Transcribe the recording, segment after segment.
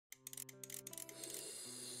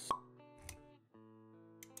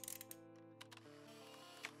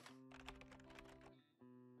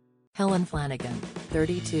Helen Flanagan,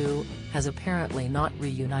 32, has apparently not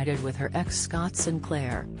reunited with her ex Scott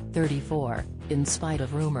Sinclair, 34, in spite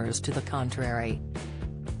of rumors to the contrary.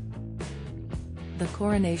 The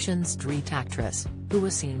Coronation Street actress, who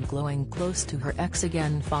was seen glowing close to her ex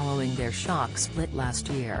again following their shock split last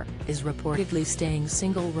year, is reportedly staying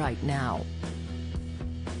single right now.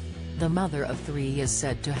 The mother of three is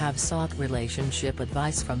said to have sought relationship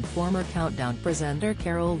advice from former Countdown presenter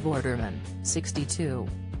Carol Vorderman, 62.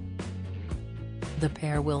 The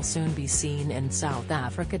pair will soon be seen in South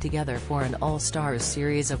Africa together for an all-stars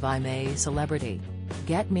series of I'm a Celebrity,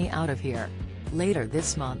 Get Me Out of Here, later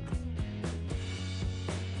this month.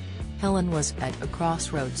 Helen was at a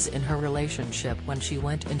crossroads in her relationship when she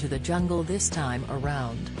went into the jungle this time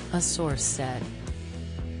around, a source said.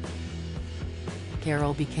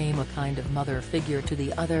 Carol became a kind of mother figure to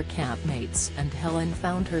the other campmates and Helen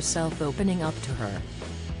found herself opening up to her.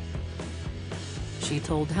 She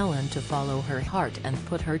told Helen to follow her heart and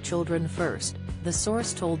put her children first, the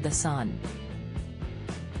source told The Sun.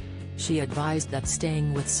 She advised that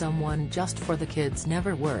staying with someone just for the kids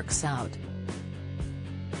never works out.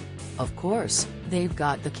 Of course, they've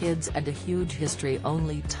got the kids and a huge history,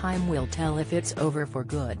 only time will tell if it's over for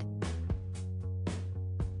good.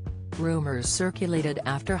 Rumors circulated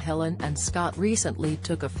after Helen and Scott recently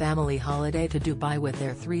took a family holiday to Dubai with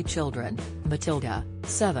their three children, Matilda,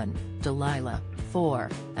 7, Delilah, 4,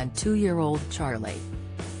 and 2-year-old Charlie.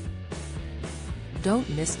 Don't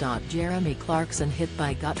miss. Jeremy Clarkson hit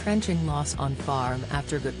by gut-wrenching loss on farm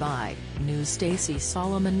after goodbye, news. Stacey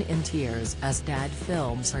Solomon in tears as dad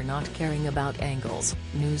films her not caring about angles,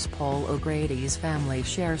 news. Paul O'Grady's family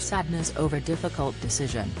share sadness over difficult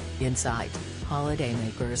decision, Insight.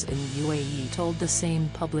 Holidaymakers in UAE told the same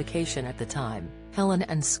publication at the time. Helen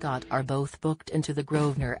and Scott are both booked into the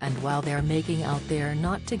Grosvenor and while they're making out they're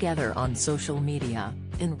not together on social media,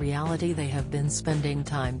 in reality they have been spending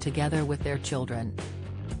time together with their children.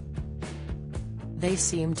 They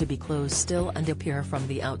seem to be close still and appear from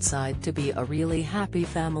the outside to be a really happy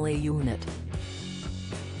family unit.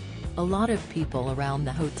 A lot of people around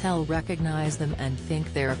the hotel recognize them and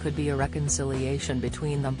think there could be a reconciliation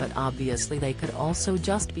between them, but obviously they could also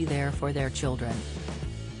just be there for their children.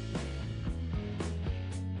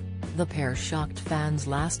 The pair shocked fans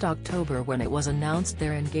last October when it was announced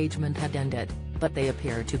their engagement had ended, but they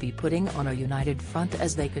appear to be putting on a united front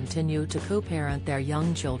as they continue to co-parent their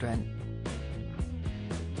young children.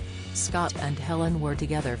 Scott and Helen were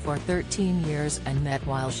together for 13 years and met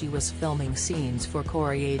while she was filming scenes for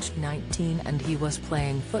Corey, aged 19, and he was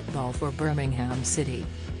playing football for Birmingham City.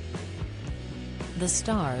 The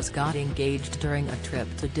stars got engaged during a trip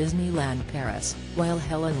to Disneyland Paris, while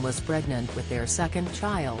Helen was pregnant with their second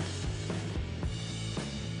child.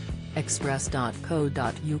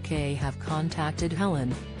 Express.co.uk have contacted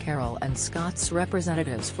Helen, Carol and Scott's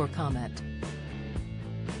representatives for comment.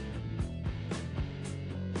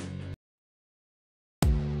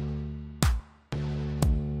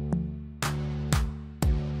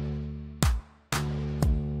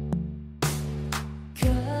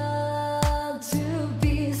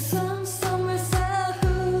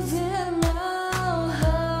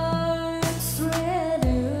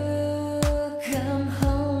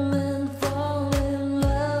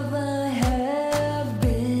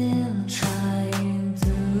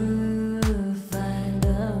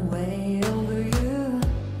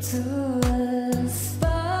 To us.